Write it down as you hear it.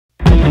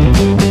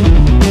Yeah,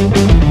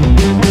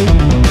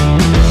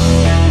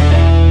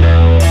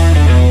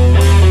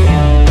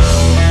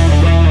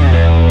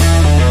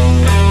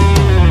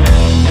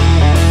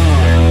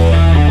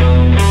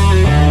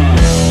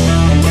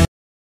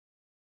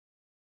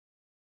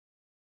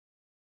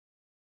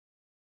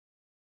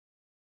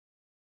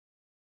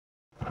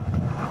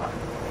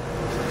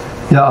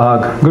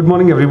 good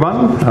morning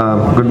everyone.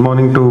 Good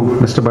morning to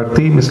Mr.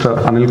 Bharti, Mr.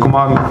 Anil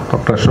Kumar,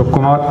 Dr. Ashok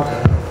Kumar,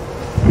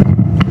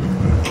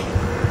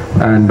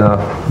 and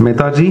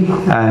Mehtaji,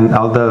 and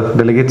all the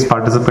delegates,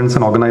 participants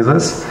and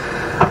organizers.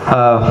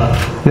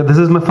 Yeah, this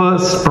is my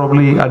first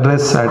probably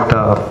address at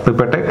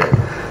PaperTech.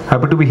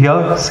 Happy to be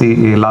here,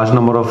 see a large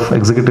number of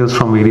executives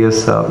from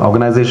various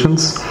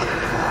organizations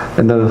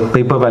in the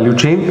paper value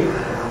chain.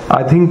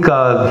 I think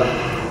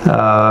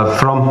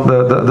from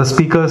the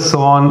speakers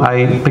so on,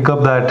 I pick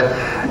up that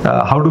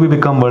how do we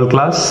become world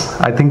class?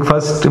 I think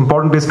first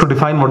important is to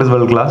define what is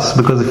world class,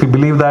 because if you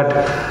believe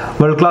that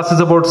world class is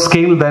about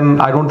scale,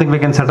 then I don't think we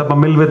can set up a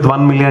mill with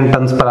 1 million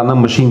tons per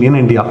annum machine in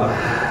India,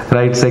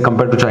 right, say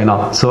compared to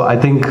China. So I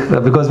think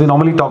because we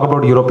normally talk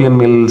about European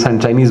mills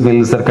and Chinese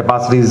mills, their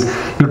capacities,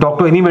 you talk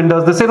to any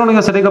vendors, they say no,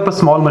 you're setting up a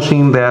small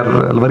machine, they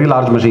are very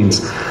large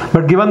machines.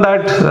 But given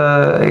that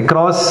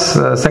across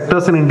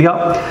sectors in India,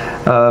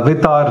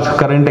 with our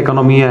current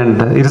economy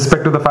and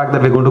irrespective of the fact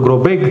that we're going to grow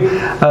big,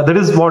 that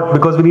is what,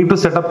 because we need to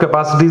set up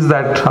capacities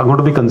that are going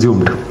to be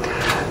consumed.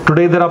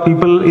 Today there are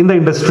people in the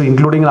industry,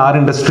 including our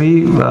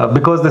industry,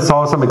 because they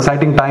saw some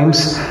exciting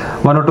times,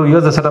 1 or 2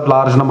 years, they set up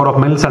large number of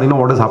mills and you know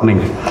what is happening.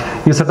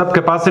 You set up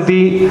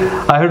capacity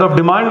ahead of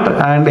demand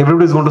and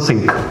everybody is going to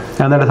sink.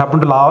 And that has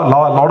happened to a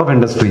lot of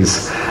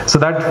industries. So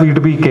that we need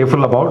to be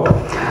careful about.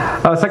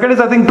 Second is,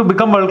 I think to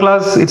become world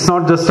class, it's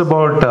not just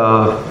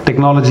about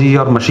technology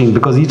or machine,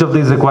 because each of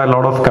these require a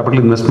lot of capital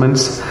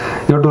investments.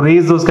 You have to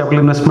raise those capital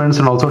investments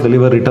and also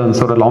deliver returns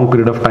for a long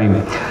period of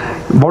time.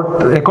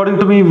 What according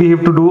to me we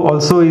have to do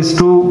also is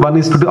to,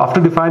 after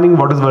defining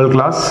what is world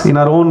class in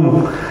our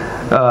own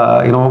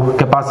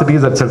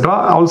capacities, etc.,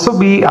 also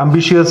be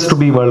ambitious to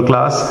be world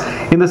class,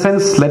 in the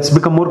sense let's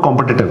become more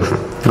competitive,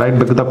 right?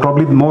 Because the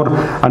probably more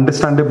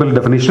understandable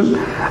definition,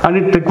 and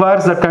it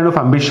requires that kind of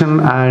ambition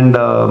and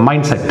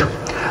mindset.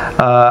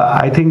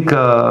 I think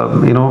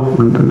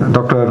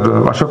Dr.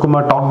 Ashok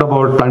Kumar talked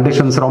about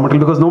plantations, raw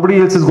material, because nobody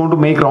else is going to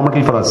make raw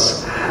material for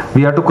us.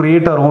 We have to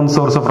create our own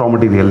source of raw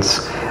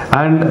materials,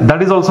 and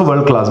that is also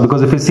world class,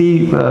 because if you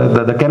see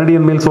the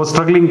Canadian mills who are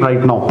struggling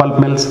right now, pulp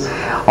mills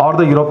or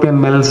the European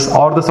mills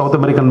or the South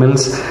American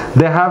mills,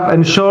 they have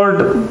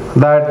ensured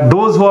that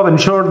those who have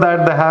ensured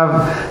that they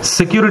have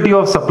security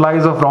of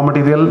supplies of raw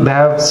material, they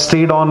have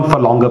stayed on for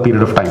longer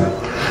period of time.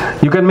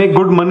 You can make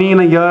good money in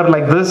a year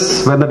like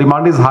this when the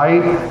demand is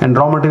high and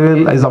raw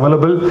material is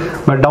available,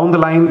 but down the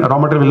line raw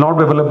material will not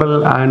be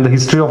available, and the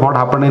history of what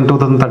happened in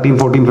 2013,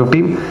 14,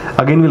 15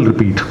 again will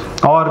repeat.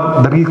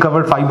 Or the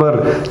recovered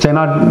fiber,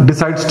 China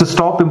decides to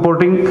stop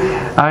importing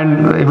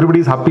and everybody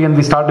is happy, and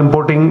we start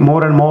importing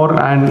more and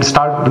more and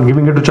start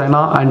giving it to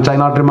China, and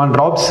China demand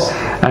drops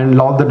and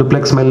all the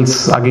duplex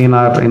mills again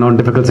are in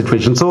difficult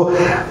situation. So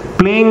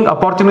playing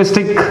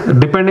opportunistic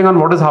depending on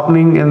what is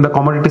happening in the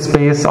commodity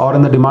space or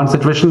in the demand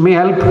situation may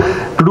help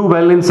to do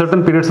well in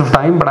certain periods of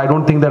time, but I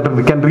don't think that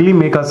it can really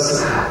make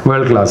us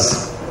world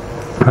class.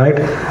 Right,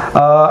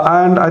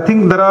 and I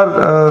think there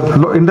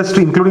are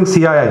industry, including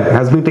CII,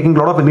 has been taking a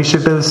lot of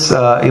initiatives,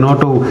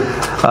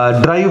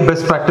 to drive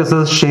best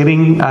practices,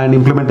 sharing, and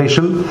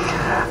implementation.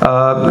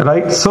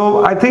 Right,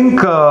 so I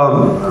think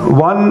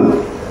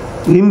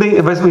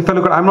if I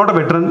look at, I'm not a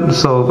veteran,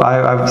 so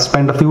I've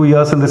spent a few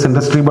years in this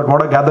industry, but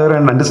what I gather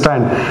and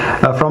understand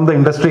from the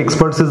industry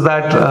experts is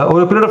that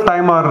over a period of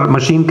time our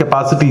machine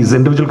capacities,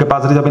 individual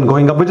capacities have been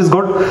going up, which is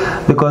good,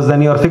 because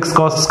then your fixed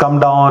costs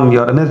come down,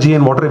 your energy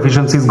and water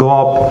efficiencies go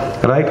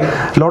up, right?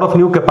 A lot of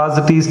new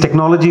capacities,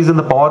 technologies in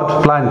the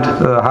power plant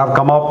have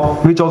come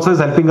up, which also is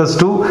helping us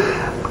to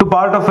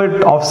part of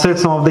it offset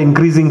some of the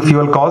increasing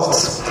fuel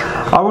costs.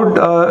 I would,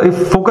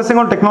 if focusing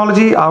on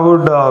technology, I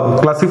would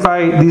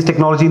classify these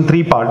technology in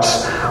 3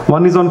 parts.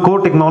 One is on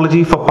core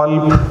technology for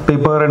pulp,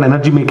 paper and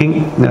energy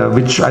making,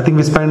 which I think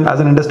we spend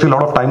as an industry a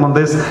lot of time on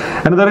this.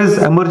 Another is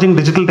emerging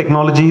digital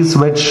technologies,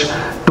 which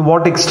to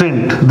what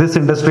extent this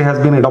industry has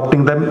been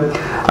adopting them,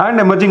 and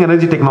emerging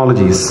energy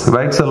technologies,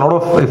 right? So a lot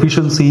of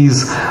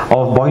efficiencies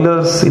of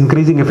boilers,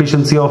 increasing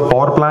efficiency of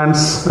power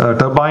plants,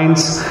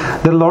 turbines.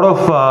 There are a lot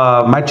of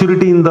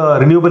maturity in the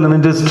renewable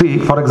energy industry,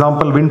 for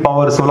example, wind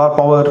power, solar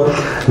power,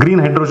 green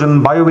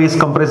hydrogen, bio-waste,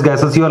 compressed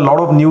gases. You have a lot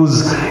of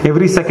news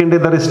every second day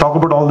there is talk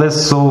about all this.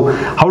 So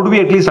how do we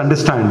at least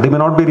understand? They may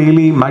not be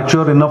really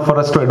mature enough for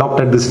us to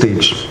adopt at this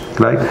stage,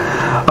 right?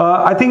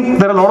 I think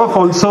there are a lot of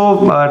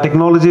also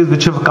technologies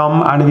which have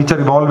come and and which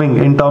are evolving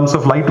in terms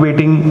of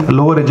lightweighting,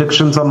 lower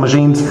ejections on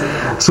machines,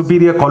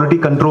 superior quality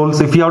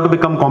controls if you have to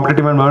become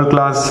competitive and world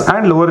class,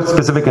 and lower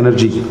specific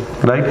energy,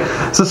 right?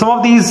 So some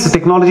of these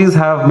technologies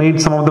have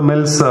made some of the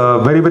mills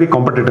very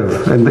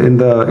competitive in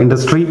the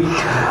industry.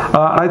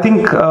 I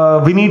think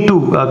we need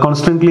to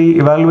constantly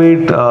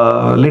evaluate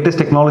latest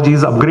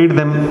technologies, upgrade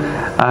them,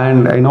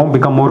 and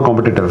become more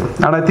competitive.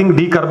 And I think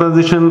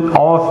decarbonization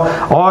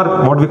of,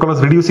 or what we call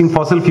as reducing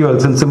fossil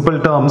fuels in simple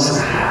terms,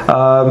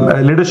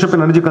 leadership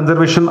in energy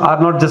conservation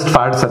are not just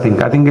fads.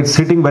 I think it's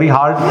hitting very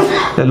hard.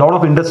 A lot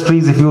of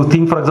industries, if you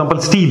think for example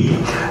steel,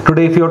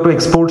 today if you have to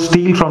export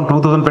steel from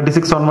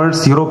 2026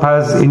 onwards, Europe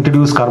has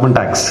introduced carbon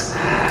tax,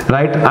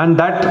 right? And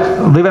that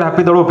we were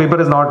happy that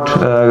paper is not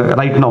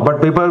right now,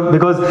 but paper,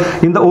 because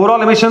in the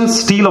overall emissions,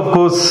 steel of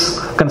course,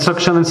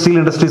 construction and steel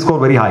industry score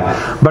very high,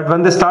 but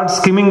when they start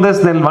skimming this,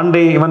 then one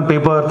day even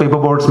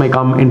paperboards may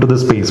come into the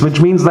space,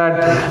 which means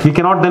that we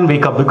cannot then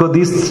wake up, because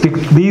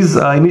these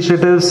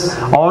initiatives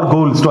or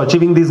goals, to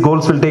achieving these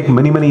goals will take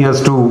many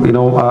years to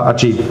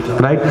achieve,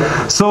 right?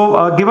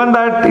 So given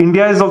that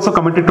India is also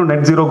committed to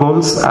net zero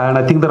goals, and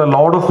I think there are a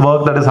lot of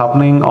work that is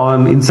happening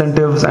on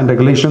incentives and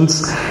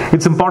regulations,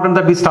 it's important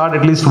that we start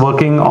at least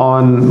working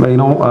on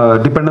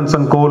dependence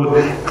on coal,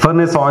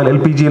 furnace oil,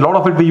 LPG. A lot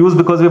of it we use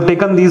because we've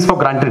taken these for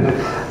granted,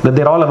 that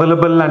they're all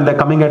available and they're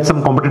coming at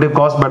some competitive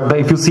cost. But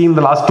if you see in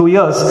the last 2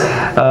 years,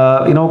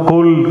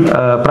 coal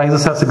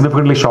prices have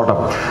significantly shot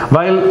up,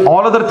 while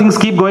all other things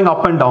keep going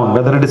up and down,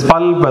 whether it is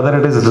pulp, whether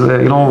it is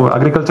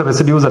agriculture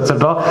residues,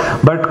 etc.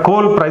 But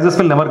coal prices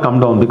will never come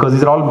down because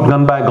these are all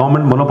done by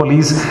government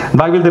monopolies.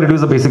 Why will they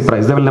reduce the basic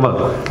price? They will never,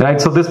 right?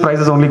 So this price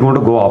is only going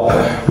to go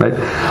up, right?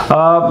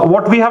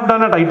 What we have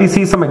done at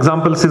ITC, some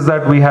examples is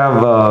that we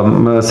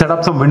have set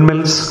up some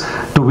windmills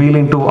to wheel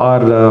into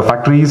our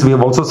factories. We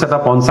have also set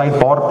up on-site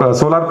power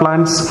solar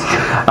plants,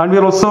 and we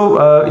are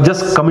also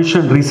just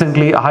commissioned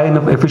recently a high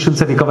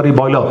efficiency recovery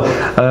boiler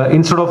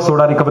instead of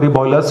soda recovery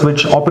boilers,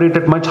 which operate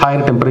at much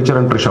higher temperature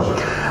and pressure.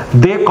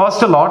 They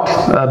cost a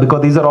lot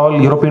because these are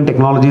all European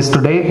technologies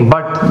today,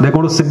 but they're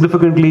going to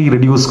significantly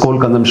reduce coal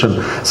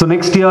consumption. So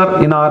next year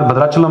in our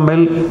Bhadrachalam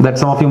mill, that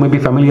some of you may be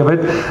familiar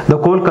with, the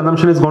coal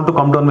consumption is going to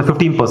come down by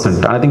 15%.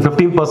 And I think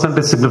 15%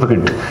 is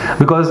significant,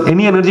 because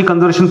any energy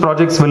conservation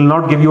projects will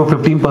not give you a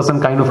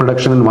 15% kind of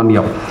reduction in 1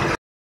 year.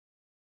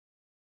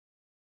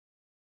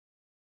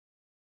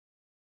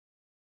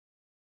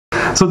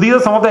 So these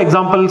are some of the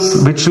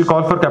examples which will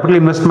call for capital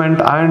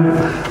investment, and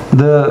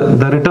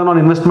the return on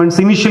investments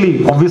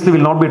initially obviously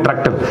will not be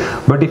attractive.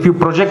 But if you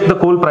project the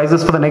coal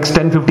prices for the next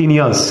 10-15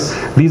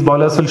 years, these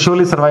boilers will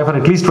surely survive for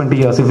at least 20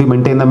 years if we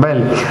maintain them well.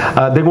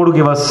 They're going to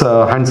give us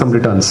handsome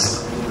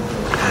returns.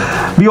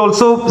 We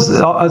also,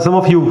 some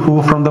of you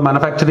who from the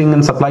manufacturing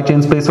and supply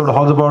chain space would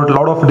heard about a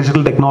lot of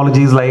digital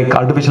technologies like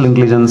artificial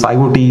intelligence,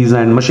 IoTs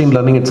and machine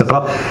learning,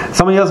 etc.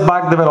 Some years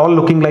back they were all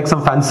looking like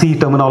some fancy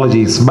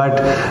terminologies,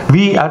 but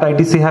we at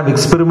ITC have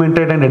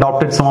experimented and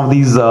adopted some of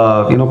these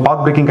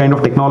path-breaking kind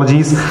of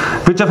technologies,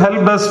 which have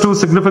helped us to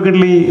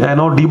significantly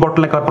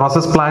debottleneck our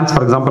process plants,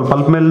 for example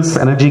pulp mills,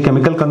 energy,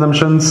 chemical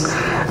consumptions,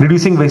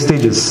 reducing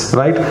wastages,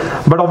 right?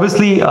 But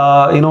obviously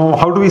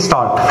how do we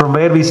start? From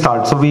where we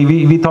start? So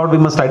we thought we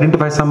must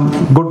identify some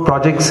good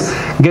projects,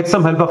 get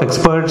some help of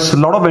experts. A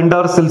lot of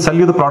vendors will sell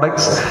you the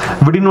products.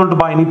 We didn't want to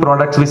buy any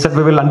products. We said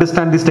we will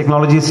understand these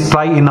technologies,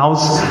 try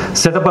in-house,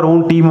 set up our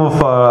own team of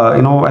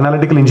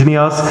analytical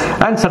engineers,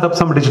 and set up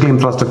some digital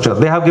infrastructure.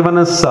 They have given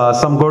us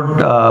some good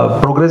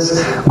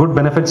progress, good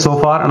benefits so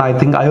far, and I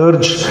think I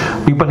urge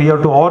people here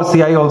to, or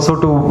CI also,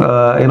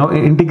 to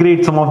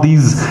integrate some of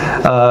these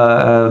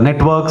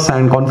networks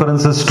and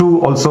conferences to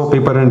also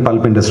paper and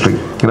pulp industry,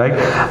 right?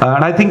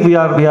 And I think we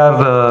are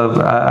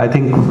I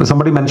think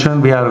somebody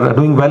mentioned we are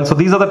doing well. So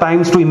these are the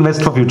times to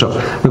invest for future,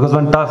 because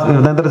when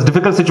there is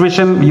difficult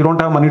situation, you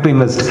don't have money to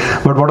invest.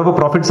 But whatever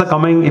profits are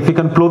coming, if we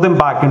can flow them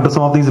back into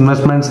some of these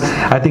investments,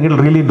 I think it will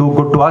really do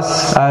good to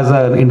us as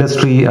an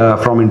industry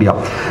from India.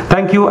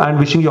 Thank you, and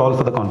wishing you all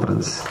for the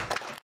conference.